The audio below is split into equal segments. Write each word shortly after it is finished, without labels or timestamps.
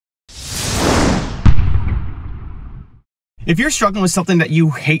If you're struggling with something that you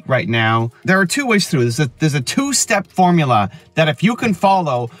hate right now, there are two ways through. There's a two-step formula that if you can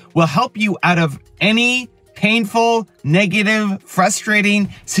follow will help you out of any painful, negative,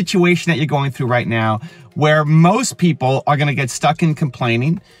 frustrating situation that you're going through right now, where most people are going to get stuck in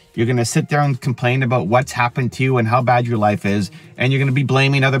complaining. You're going to sit there and complain about what's happened to you and how bad your life is, and you're going to be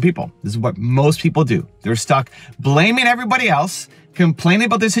blaming other people. This is what most people do. They're stuck blaming everybody else, complaining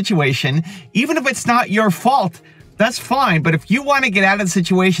about their situation. Even if it's not your fault, that's fine. But if you want to get out of the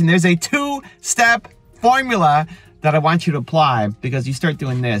situation, there's a two-step formula that I want you to apply, because you start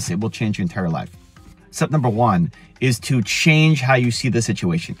doing this, it will change your entire life. Step number one is to change how you see the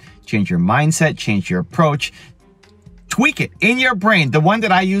situation. Change your mindset, change your approach, tweak it in your brain. The one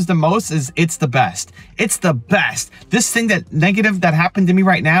that I use the most is it's the best. It's the best. This thing that negative that happened to me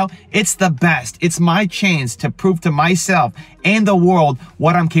right now, it's the best. It's my chance to prove to myself and the world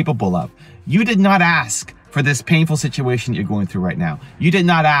what I'm capable of. You did not ask for this painful situation you're going through right now. You did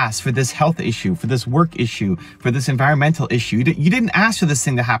not ask for this health issue, for this work issue, for this environmental issue. You didn't ask for this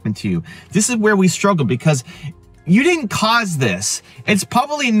thing to happen to you. This is where we struggle, because you didn't cause this. It's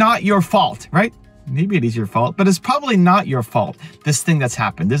probably not your fault, right? Maybe it is your fault, but it's probably not your fault, this thing that's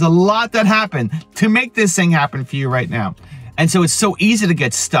happened. There's a lot that happened to make this thing happen for you right now. And so it's so easy to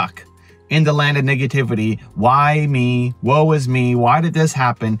get stuck in the land of negativity. Why me? Woe is me. Why did this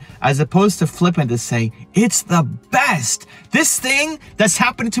happen? As opposed to flipping to say, it's the best. This thing that's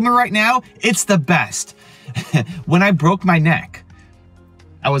happening to me right now, it's the best. When I broke my neck,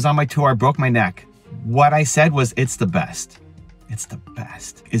 I was on my tour, I broke my neck. What I said was, it's the best. It's the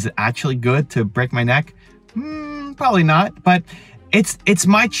best. Is it actually good to break my neck? Probably not, but it's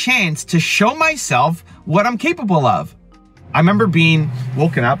my chance to show myself what I'm capable of. I remember being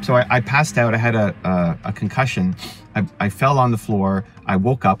woken up, so I passed out. I had a concussion. I fell on the floor. I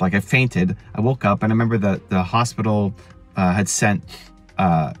woke up, like I fainted. I woke up, and I remember the hospital had sent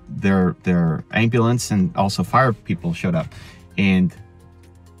their ambulance, and also fire people showed up. And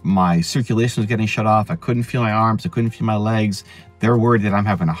my circulation was getting shut off. I couldn't feel my arms. I couldn't feel my legs. They're worried that I'm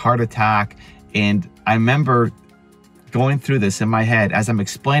having a heart attack. And I remember going through this in my head as I'm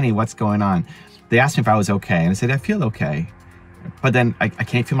explaining what's going on. They asked me if I was okay, and I said, I feel okay. But then I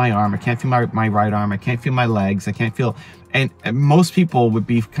can't feel my arm. I can't feel my right arm. I can't feel my legs. I can't feel... And most people would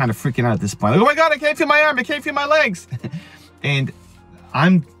be kind of freaking out at this point. Like, oh my God, I can't feel my arm. I can't feel my legs. And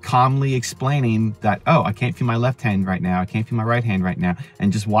I'm calmly explaining that, oh, I can't feel my left hand right now. I can't feel my right hand right now.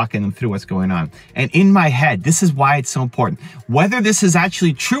 And just walking them through what's going on. And in my head, this is why it's so important. Whether this is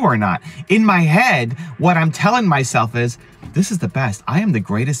actually true or not, in my head, what I'm telling myself is, this is the best. I am the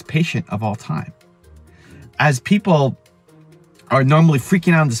greatest patient of all time. As people are normally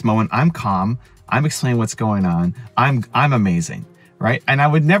freaking out in this moment, I'm calm. I'm explaining what's going on. I'm amazing, right? And I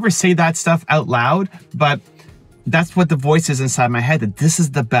would never say that stuff out loud, but that's what the voice is inside my head, that this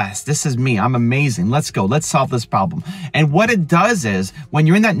is the best. This is me. I'm amazing. Let's go. Let's solve this problem. And what it does is, when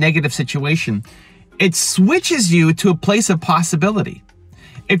you're in that negative situation, it switches you to a place of possibility.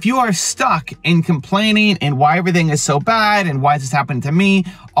 If you are stuck in complaining and why everything is so bad and why is this happening to me,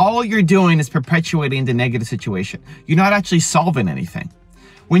 all you're doing is perpetuating the negative situation. You're not actually solving anything.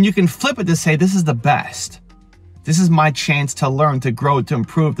 When you can flip it to say, this is the best. This is my chance to learn, to grow, to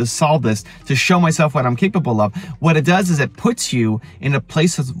improve, to solve this, to show myself what I'm capable of. What it does is it puts you in a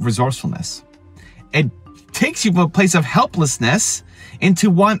place of resourcefulness. It takes you from a place of helplessness into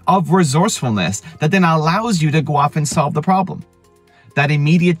one of resourcefulness that then allows you to go off and solve the problem. That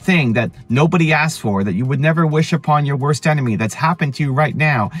immediate thing that nobody asked for, that you would never wish upon your worst enemy, that's happened to you right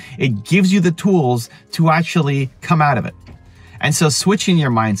now, it gives you the tools to actually come out of it. And so switching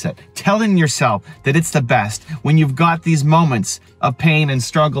your mindset, telling yourself that it's the best, when you've got these moments of pain and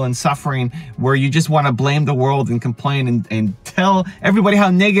struggle and suffering where you just want to blame the world and complain and tell everybody how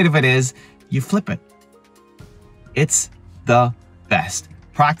negative it is, you flip it. It's the best.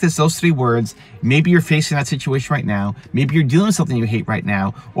 Practice those 3 words. Maybe you're facing that situation right now. Maybe you're dealing with something you hate right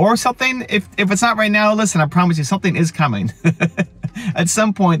now. Or something, if it's not right now, listen, I promise you something is coming. At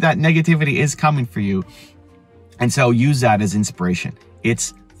some point, that negativity is coming for you. And so use that as inspiration.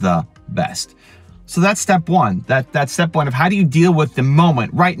 It's the best. So that's step one. That's step one of how do you deal with the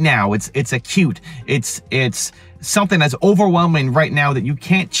moment right now. It's acute. It's something that's overwhelming right now that you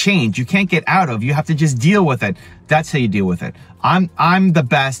can't change. You can't get out of. You have to just deal with it. That's how you deal with it. I'm the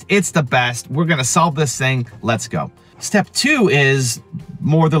best. It's the best. We're gonna solve this thing. Let's go. Step 2 is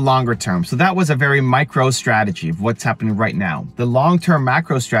more the longer term. So that was a very micro strategy of what's happening right now. The long-term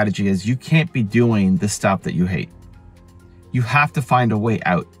macro strategy is you can't be doing the stuff that you hate. You have to find a way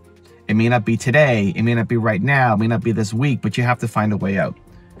out. It may not be today, it may not be right now, it may not be this week, but you have to find a way out.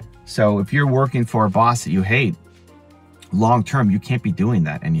 So if you're working for a boss that you hate, long-term, you can't be doing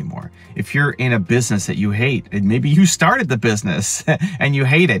that anymore. If you're in a business that you hate, and maybe you started the business and you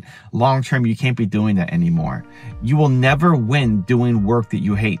hate it, long-term, you can't be doing that anymore. You will never win doing work that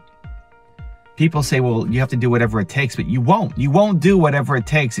you hate. People say, well, you have to do whatever it takes, but you won't. You won't do whatever it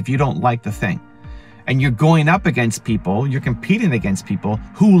takes if you don't like the thing. And you're going up against people, you're competing against people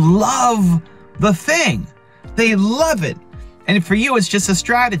who love the thing. They love it. And for you, it's just a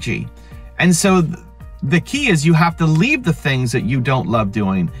strategy. And so the key is you have to leave the things that you don't love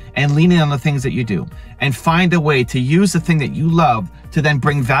doing and lean in on the things that you do, and find a way to use the thing that you love to then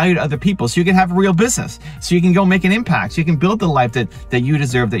bring value to other people so you can have a real business, so you can go make an impact, so you can build the life that you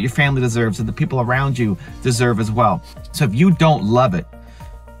deserve, that your family deserves, that the people around you deserve as well. So if you don't love it,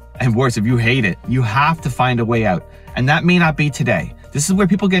 and worse, if you hate it, you have to find a way out. And that may not be today. This is where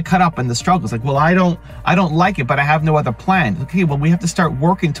people get cut up in the struggles. Like, well, I don't like it, but I have no other plan. Okay, well, we have to start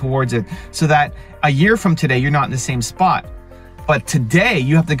working towards it so that a year from today, you're not in the same spot. But today,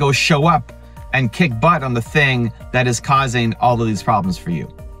 you have to go show up and kick butt on the thing that is causing all of these problems for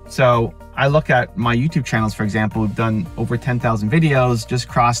you. So I look at my YouTube channels, for example. We've done over 10,000 videos, just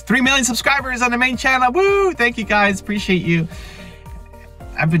crossed 3 million subscribers on the main channel. Woo! Thank you guys, appreciate you.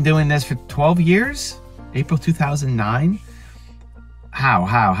 I've been doing this for 12 years, April 2009.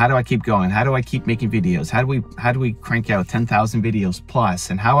 How do I keep going? How do I keep making videos? How do we crank out 10,000 videos plus?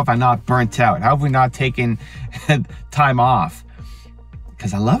 And how have I not burnt out? How have we not taken time off?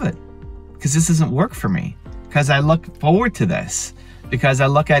 Because I love it. Because this doesn't work for me. Because I look forward to this. Because I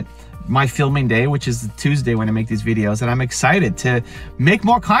look at my filming day, which is Tuesday when I make these videos, and I'm excited to make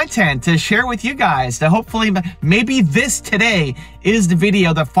more content to share with you guys, to hopefully, maybe this today is the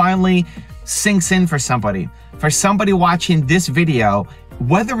video that finally sinks in for somebody. For somebody watching this video,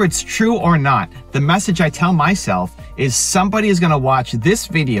 whether it's true or not, the message I tell myself is somebody is gonna watch this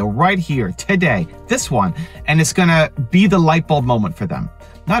video right here today, this one, and it's gonna be the light bulb moment for them.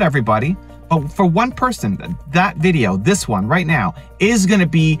 Not everybody, but for one person, that video, this one right now, is gonna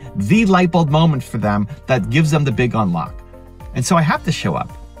be the light bulb moment for them that gives them the big unlock. And so I have to show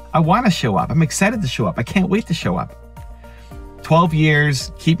up. I wanna show up. I'm excited to show up. I can't wait to show up. 12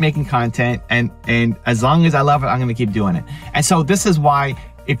 years, keep making content, and as long as I love it, I'm gonna keep doing it. And so this is why,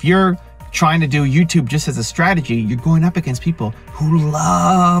 if you're trying to do YouTube just as a strategy, you're going up against people who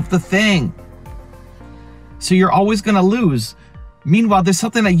love the thing. So you're always gonna lose. Meanwhile, there's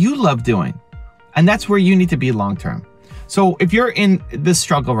something that you love doing, and that's where you need to be long-term. So if you're in this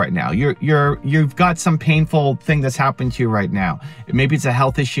struggle right now, you've got some painful thing that's happened to you right now. Maybe it's a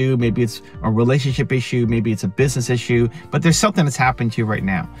health issue, maybe it's a relationship issue, maybe it's a business issue, but there's something that's happened to you right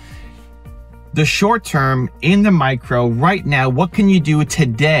now. The short term, in the micro, right now, what can you do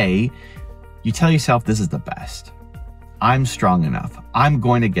today? You tell yourself, this is the best. I'm strong enough. I'm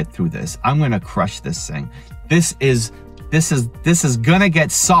going to get through this. I'm going to crush this thing. This is gonna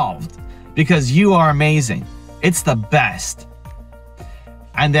get solved because you are amazing. It's the best.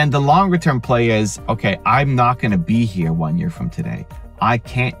 And then the longer term play is, okay, I'm not gonna be here 1 year from today. I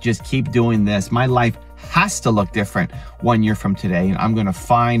can't just keep doing this. My life has to look different 1 year from today, and I'm gonna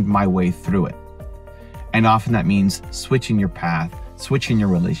find my way through it. And often that means switching your path, switching your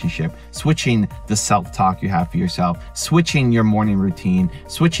relationship, switching the self-talk you have for yourself, switching your morning routine,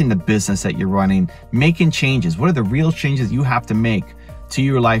 switching the business that you're running, making changes. What are the real changes you have to make to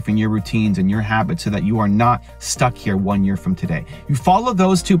your life and your routines and your habits so that you are not stuck here 1 year from today? You follow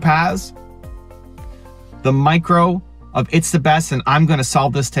those two paths, the micro of it's the best and I'm gonna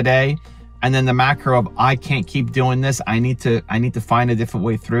solve this today, and then the macro of I can't keep doing this, I need to find a different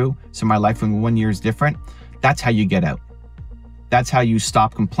way through so my life in 1 year is different. That's how you get out. That's how you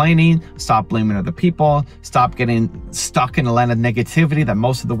stop complaining, stop blaming other people, stop getting stuck in a land of negativity that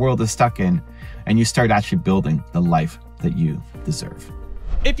most of the world is stuck in, and you start actually building the life that you deserve.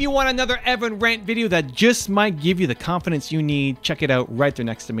 If you want another Evan Rant video that just might give you the confidence you need, check it out right there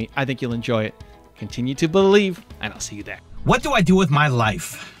next to me. I think you'll enjoy it. Continue to believe, and I'll see you there. What do I do with my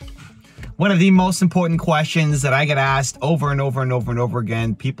life? One of the most important questions that I get asked over and over and over and over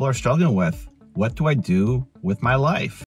again, people are struggling with. What do I do with my life?